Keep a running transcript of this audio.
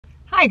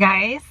Hi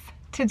guys,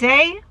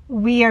 today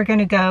we are going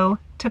to go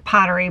to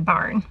Pottery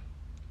Barn.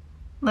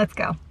 Let's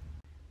go.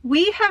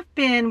 We have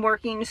been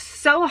working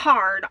so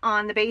hard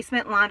on the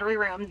basement laundry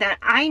room that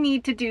I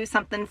need to do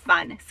something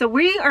fun. So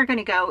we are going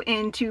to go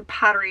into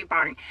Pottery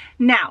Barn.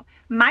 Now,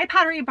 my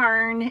Pottery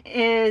Barn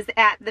is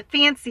at the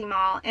Fancy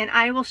Mall and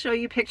I will show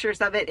you pictures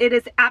of it. It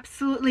is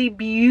absolutely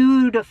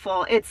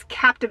beautiful. It's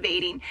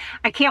captivating.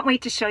 I can't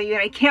wait to show you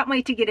and I can't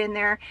wait to get in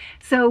there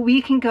so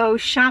we can go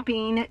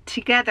shopping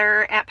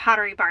together at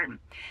Pottery Barn.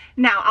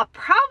 Now, I'll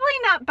probably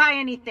not buy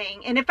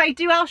anything, and if I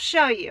do, I'll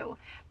show you.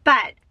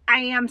 But I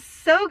am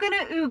so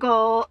gonna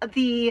oogle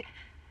the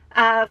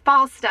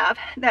fall stuff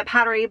that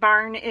Pottery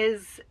Barn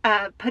is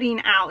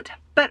putting out.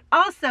 But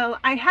also,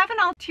 I have an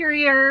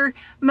ulterior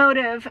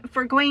motive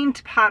for going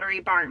to Pottery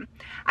Barn.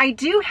 I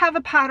do have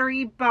a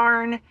Pottery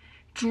Barn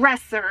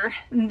dresser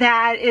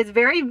that is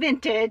very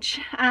vintage.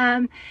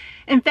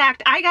 In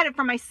fact, I got it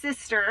from my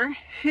sister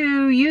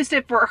who used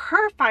it for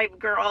her 5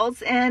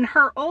 girls, and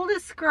her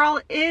oldest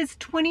girl is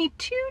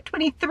 22,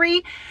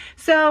 23,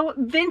 so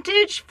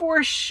vintage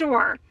for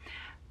sure.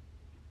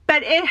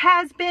 But it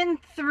has been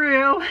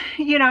through,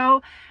 you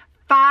know,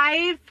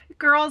 5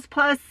 girls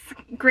plus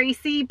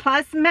Gracie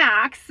plus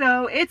Max,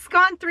 so it's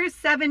gone through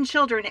 7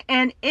 children,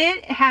 and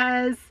it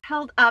has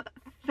held up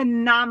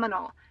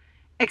phenomenal.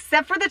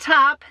 Except for the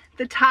top.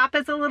 The top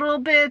is a little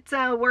bit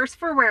worse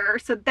for wear,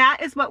 so that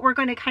is what we're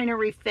going to kind of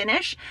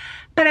refinish.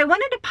 But I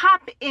wanted to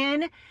pop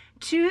in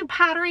to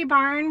Pottery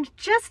Barn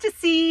just to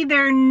see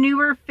their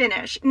newer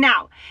finish.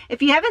 Now,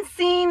 if you haven't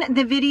seen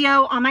the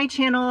video on my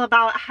channel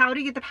about how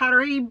to get the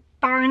Pottery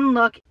Barn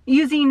look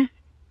using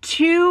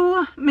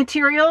 2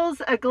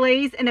 materials, a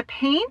glaze and a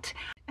paint,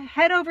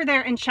 head over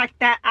there and check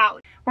that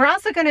out. We're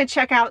also going to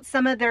check out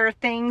some of their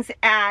things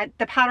at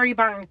the Pottery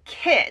Barn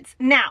Kids.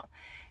 Now,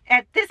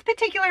 at this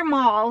particular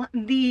mall,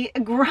 the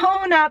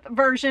grown-up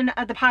version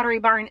of the Pottery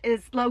Barn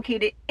is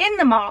located in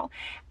the mall,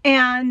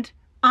 and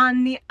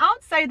on the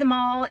outside of the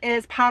mall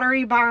is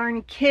Pottery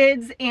Barn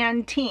Kids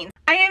and Teens.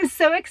 I am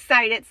so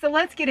excited, so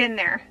let's get in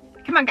there.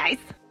 Come on, guys.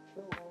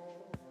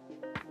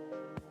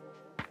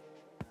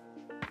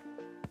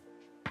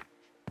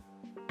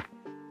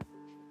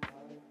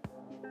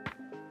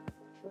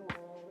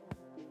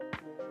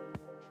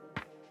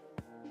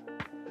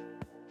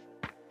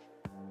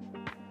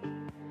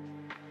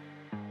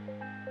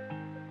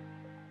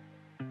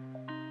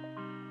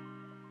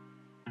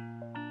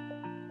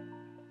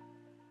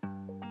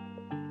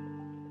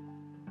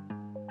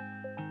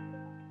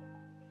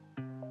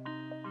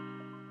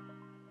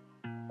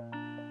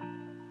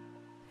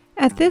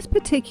 At this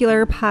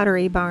particular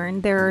Pottery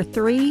Barn, there are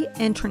 3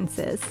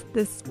 entrances.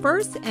 This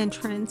first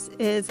entrance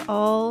is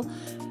all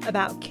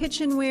about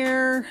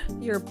kitchenware,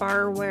 your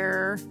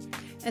barware,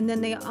 and then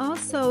they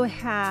also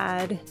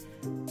had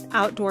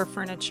outdoor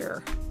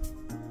furniture.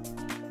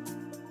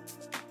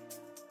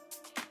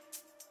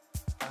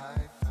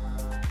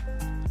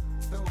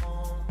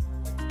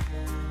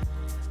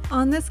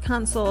 On this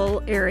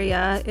console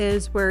area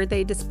is where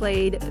they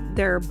displayed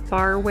their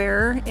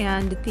barware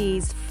and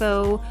these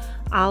faux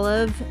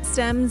olive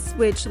stems,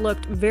 which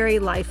looked very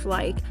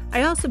lifelike.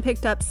 I also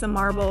picked up some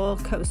marble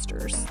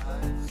coasters.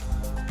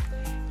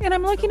 And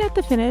I'm looking at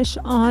the finish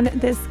on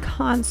this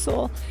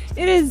console.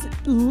 It is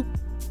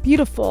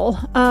beautiful.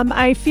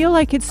 I feel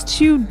like it's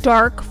too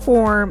dark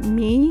for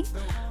me,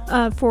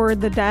 for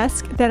the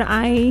desk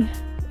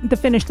the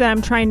finish that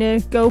I'm trying to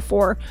go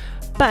for.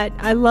 But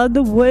I love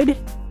the wood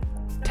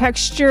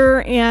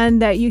texture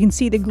and that you can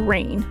see the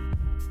grain.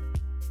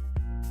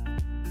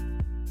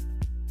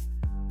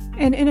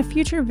 And in a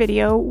future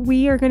video,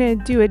 we are going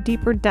to do a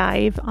deeper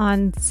dive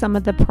on some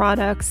of the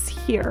products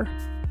here.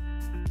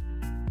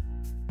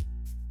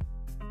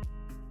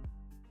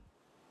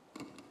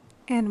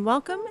 And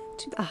welcome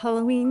to the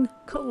Halloween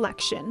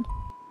collection.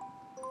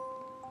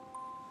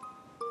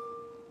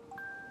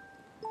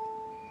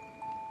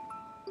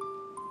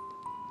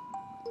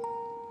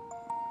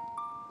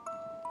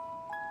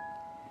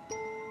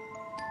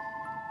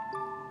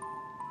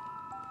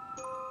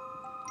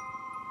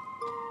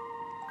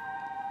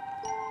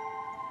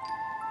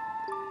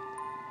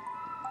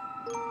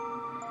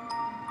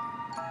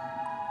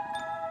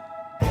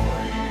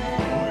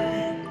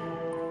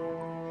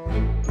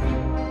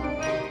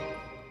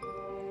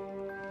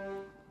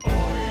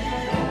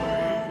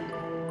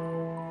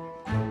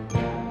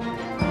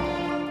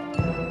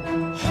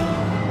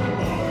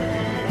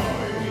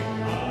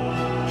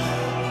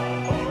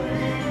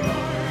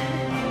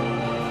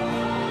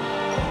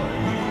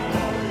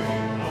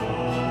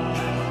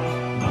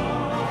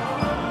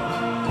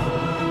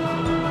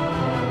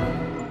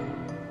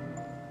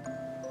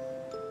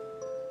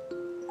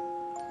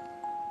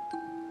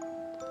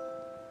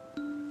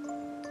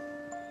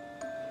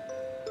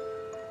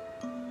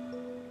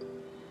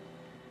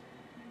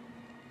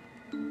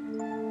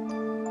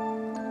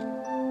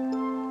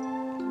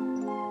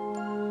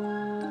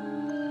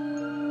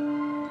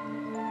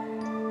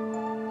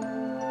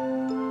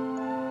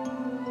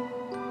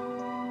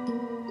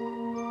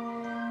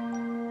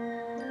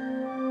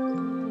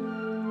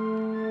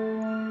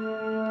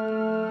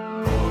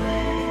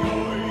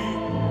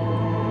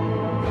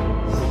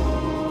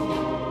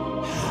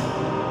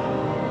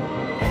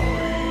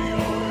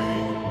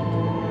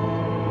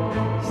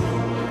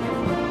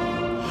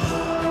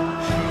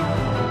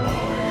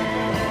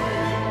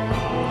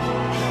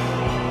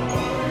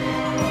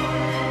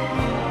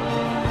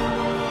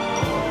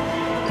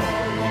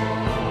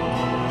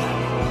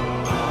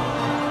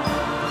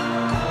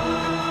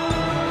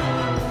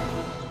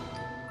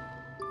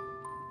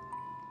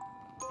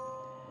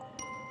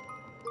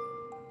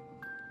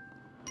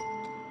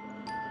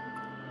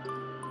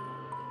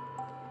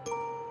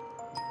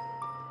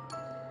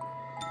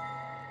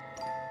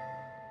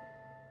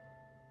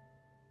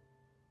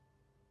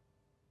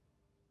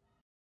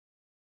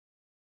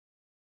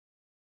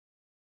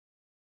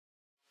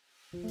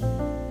 The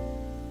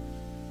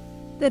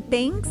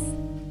Banks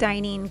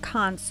dining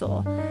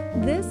console.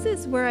 This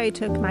is where I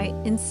took my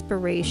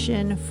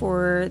inspiration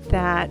for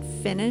that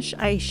finish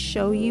I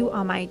show you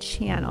on my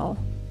channel.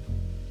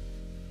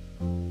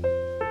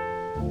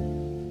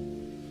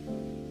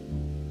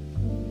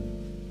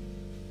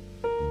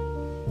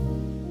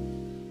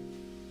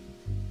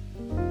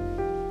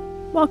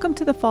 Welcome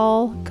to the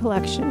fall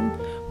collection.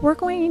 We're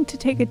going to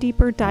take a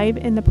deeper dive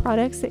in the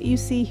products that you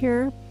see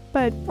here,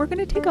 but we're going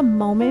to take a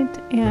moment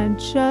and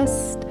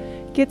just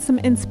get some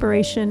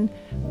inspiration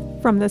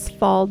from this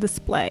fall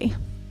display.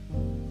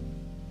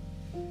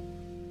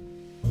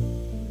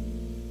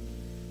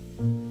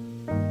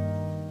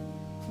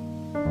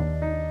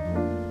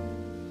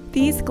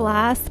 These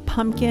glass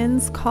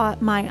pumpkins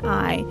caught my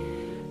eye.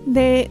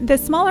 The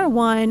smaller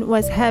one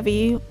was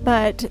heavy,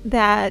 but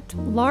that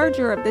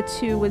larger of the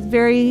two was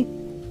very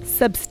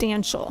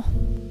substantial.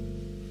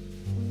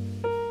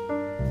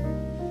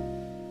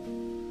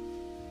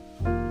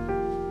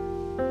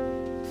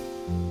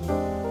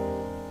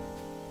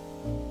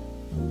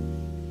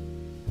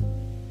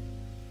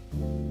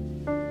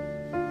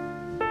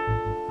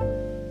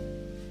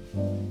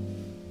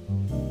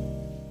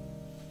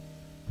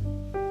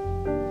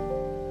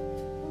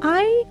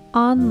 I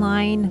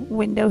online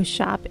window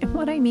shop, and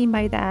what I mean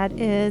by that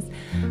is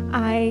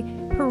I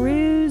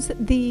peruse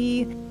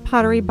the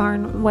Pottery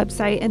Barn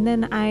website and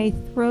then I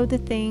throw the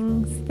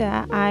things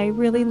that I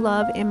really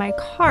love in my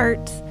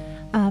cart,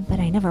 but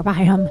I never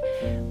buy them.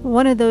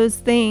 One of those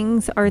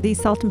things are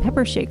these salt and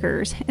pepper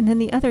shakers, and then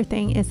the other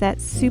thing is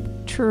that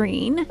soup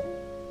tureen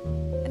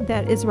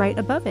that is right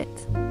above it.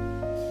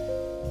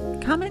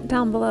 Comment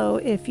down below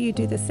if you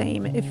do the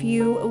same. If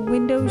you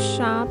window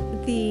shop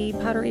the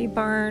Pottery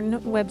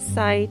Barn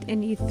website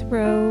and you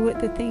throw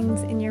the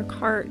things in your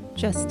cart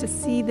just to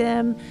see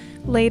them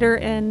later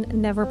and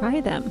never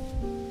buy them.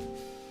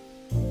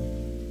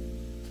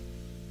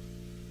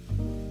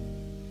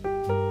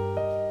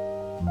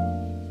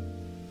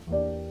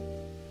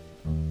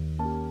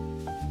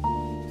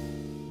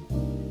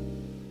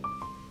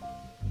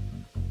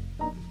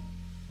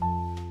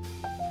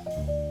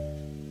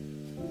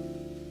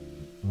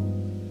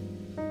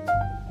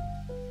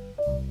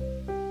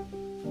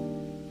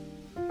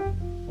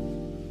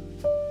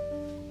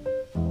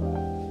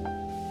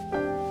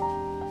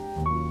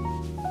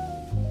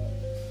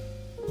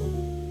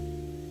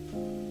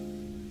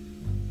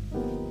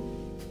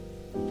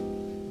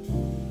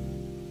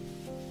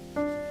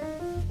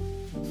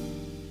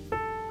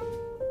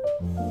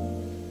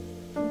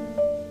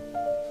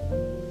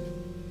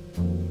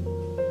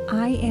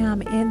 I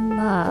am in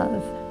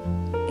love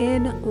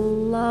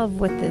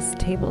with this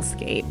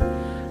tablescape.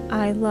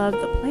 I love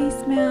the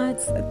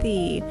placemats,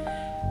 the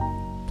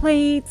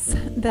plates,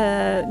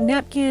 the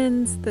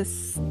napkins,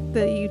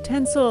 the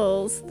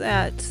utensils,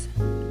 that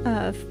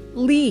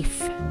leaf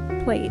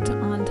plate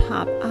on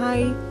top.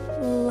 I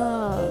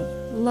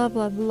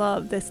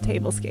love this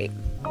tablescape.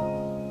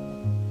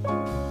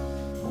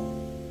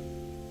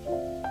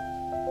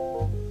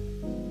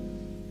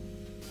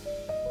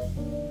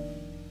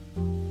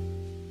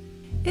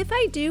 If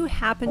I do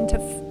happen to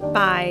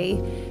buy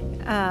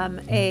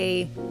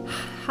a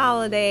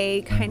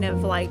holiday kind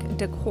of like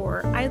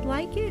decor, I'd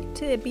like it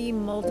to be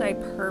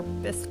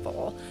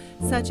multi-purposeful,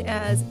 such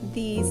as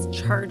these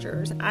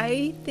chargers.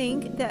 I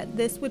think that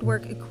this would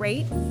work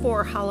great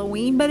for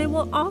Halloween, but it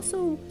will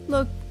also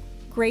look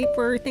great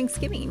for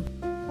Thanksgiving.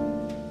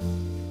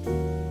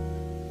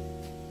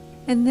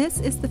 And this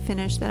is the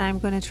finish that I'm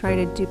going to try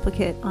to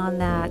duplicate on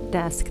that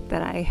desk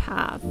that I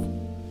have.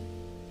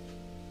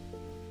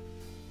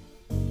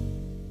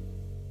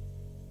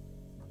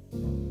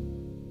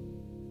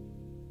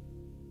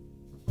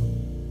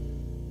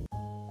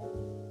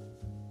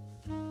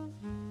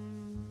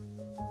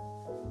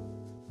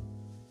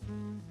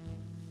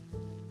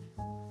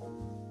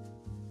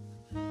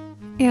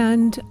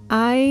 And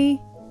I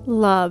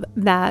love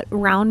that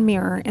round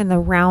mirror and the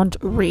round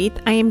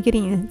wreath. I am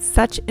getting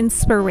such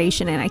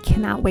inspiration and I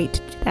cannot wait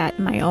to do that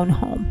in my own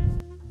home.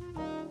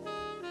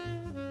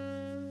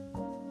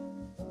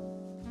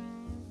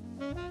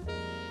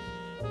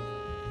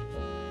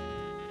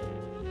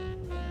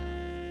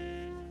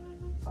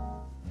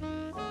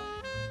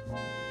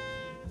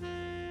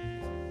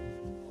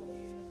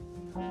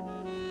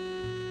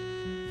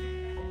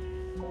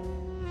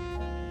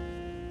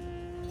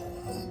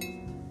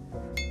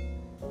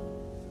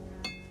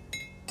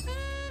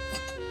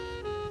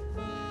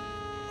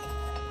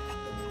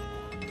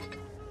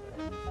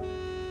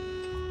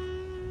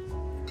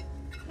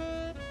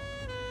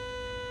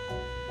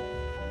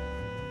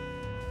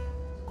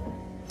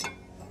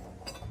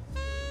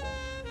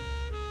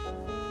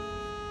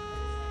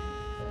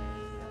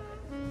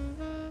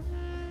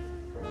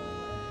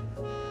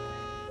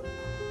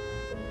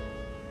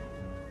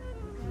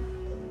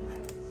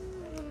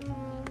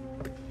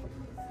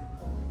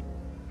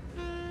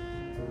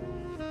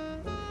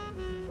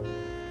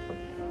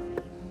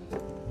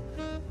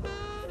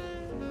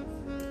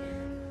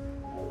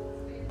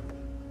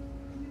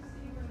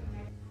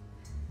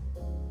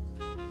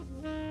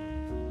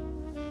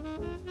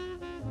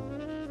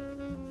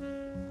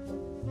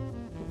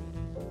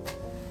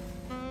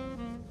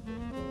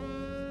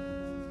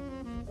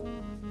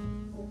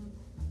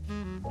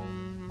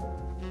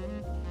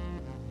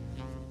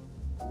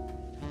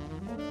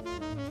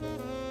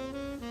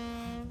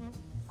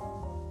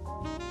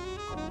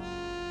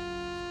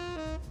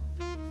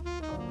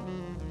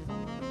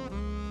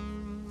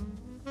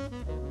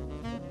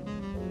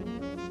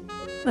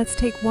 Let's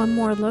take one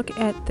more look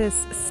at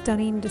this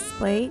stunning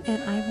display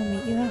and I will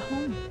meet you at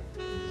home.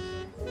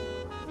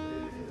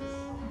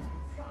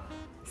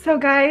 So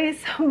guys,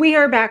 we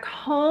are back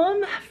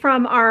home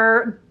from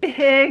our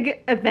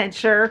big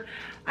adventure.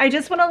 I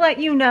just want to let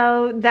you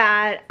know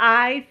that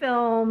I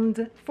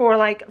filmed for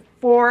like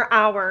 4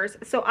 hours.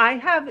 So I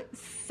have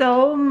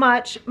so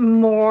much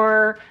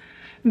more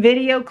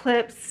video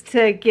clips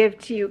to give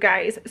to you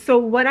guys. So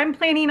what I'm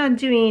planning on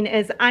doing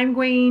is I'm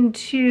going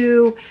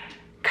to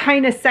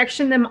kind of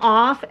section them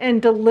off and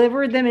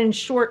deliver them in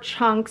short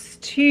chunks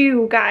to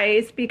you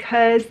guys,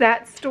 because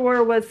that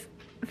store was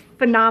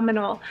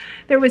phenomenal.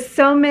 There was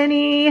so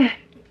many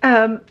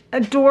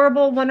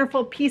adorable,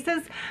 wonderful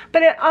pieces,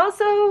 but it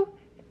also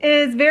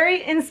is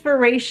very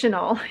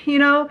inspirational. You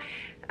know,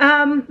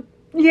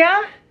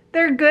 yeah,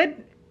 they're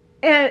good.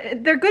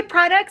 They're good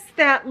products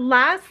that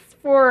last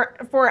for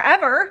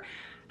forever.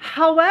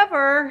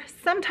 However,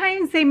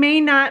 sometimes they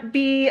may not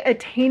be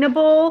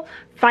attainable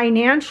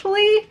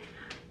financially,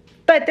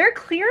 but their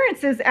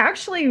clearance is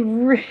actually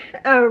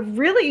a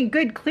really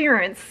good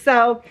clearance.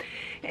 So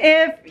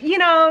if you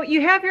know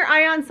you have your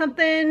eye on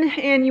something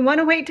and you want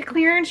to wait to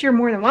clearance, you're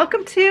more than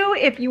welcome to.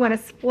 If you want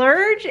to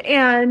splurge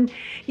and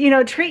you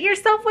know treat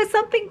yourself with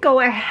something, go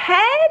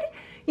ahead.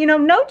 You know,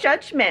 no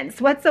judgments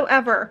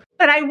whatsoever.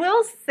 But I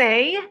will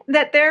say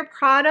that their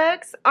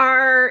products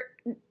are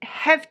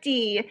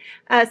hefty,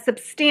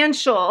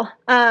 substantial,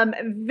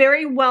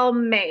 very well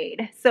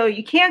made. So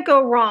you can't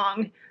go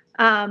wrong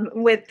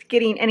with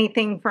getting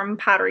anything from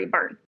Pottery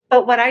Barn.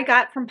 But what I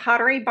got from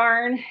Pottery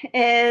Barn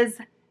is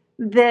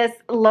this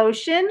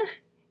lotion.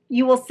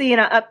 You will see in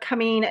an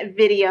upcoming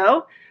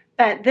video,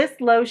 but this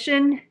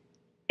lotion,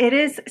 it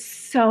is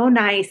so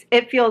nice.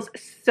 It feels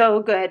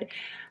so good.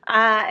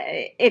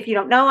 If you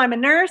don't know, I'm a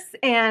nurse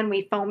and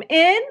we foam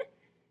in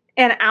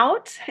and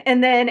out,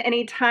 and then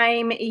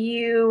anytime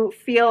you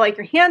feel like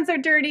your hands are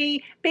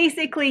dirty,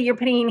 basically you're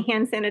putting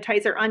hand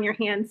sanitizer on your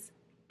hands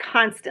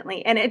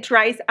constantly and it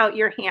dries out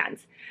your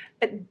hands.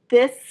 But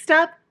this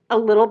stuff, a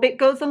little bit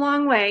goes a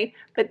long way,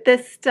 but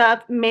this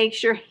stuff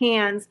makes your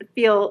hands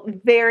feel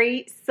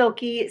very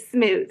silky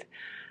smooth.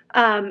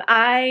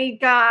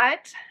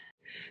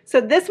 So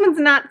this one's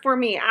not for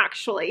me,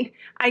 actually.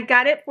 I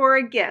got it for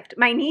a gift.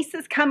 My niece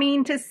is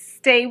coming to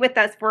stay with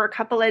us for a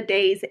couple of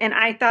days, and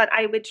I thought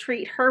I would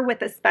treat her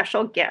with a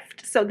special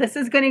gift. So this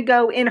is going to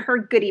go in her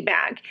goodie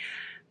bag.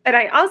 But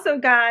I also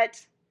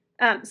got,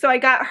 so I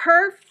got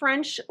her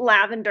French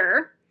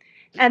lavender,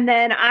 and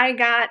then I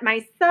got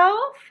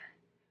myself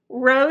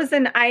rose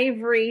and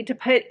ivory to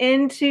put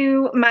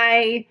into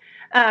my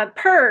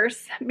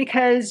purse,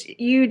 because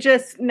you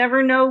just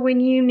never know when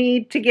you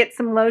need to get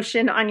some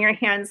lotion on your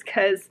hands,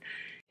 because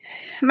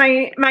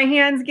my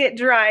hands get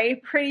dry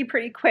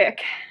pretty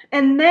quick.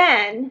 And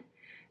then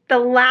the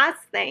last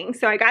thing,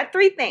 so I got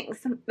 3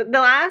 things. The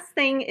last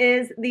thing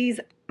is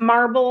these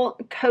marble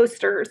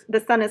coasters.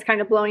 The sun is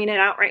kind of blowing it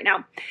out right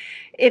now.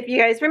 If you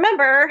guys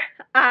remember,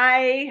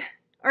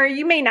 or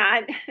you may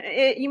not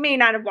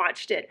have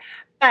watched it,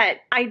 but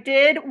I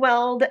did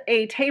weld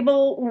a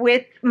table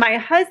with my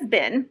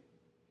husband,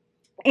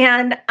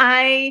 and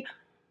I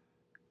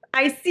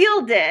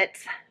sealed it,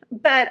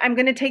 but I'm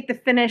going to take the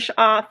finish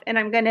off, and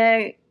I'm going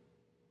to,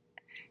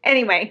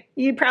 anyway,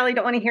 you probably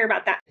don't want to hear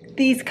about that.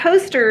 These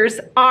coasters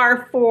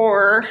are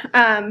for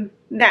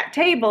that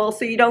table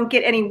so you don't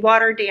get any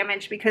water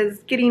damage,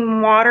 because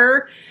getting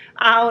water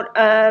out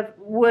of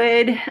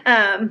wood,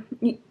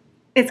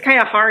 it's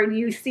kind of hard.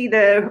 You see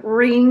the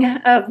ring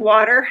of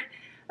water.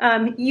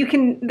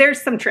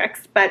 There's some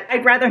tricks, but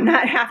I'd rather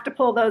not have to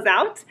pull those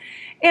out.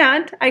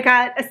 And I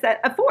got a set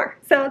of 4.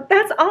 So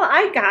that's all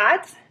I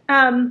got.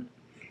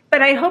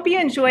 But I hope you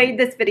enjoyed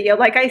this video.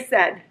 Like I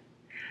said,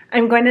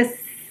 I'm going to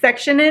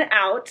section it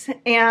out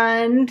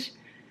and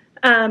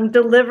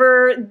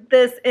deliver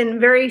this in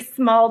very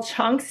small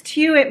chunks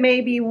to you. It may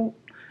be, you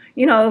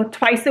know,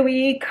 twice a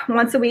week,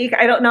 once a week.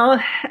 I don't know,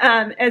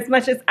 as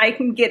much as I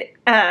can get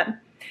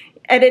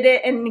edit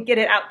it and get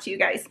it out to you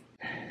guys.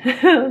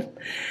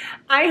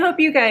 I hope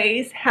you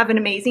guys have an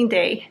amazing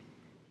day.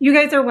 You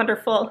guys are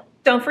wonderful.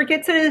 Don't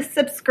forget to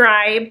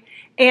subscribe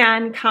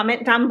and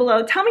comment down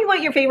below. Tell me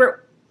what your favorite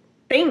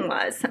thing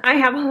was. I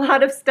have a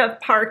lot of stuff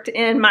parked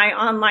in my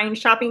online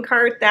shopping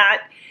cart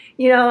that,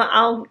 you know,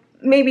 I'll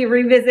maybe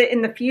revisit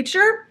in the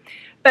future.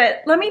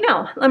 But let me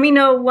know. Let me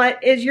know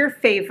what is your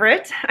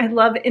favorite. I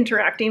love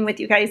interacting with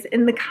you guys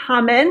in the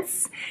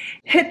comments.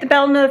 Hit the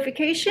bell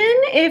notification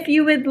if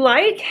you would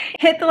like.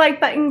 Hit the like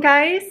button,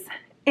 guys.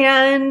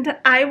 And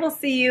I will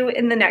see you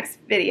in the next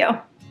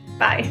video.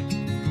 Bye.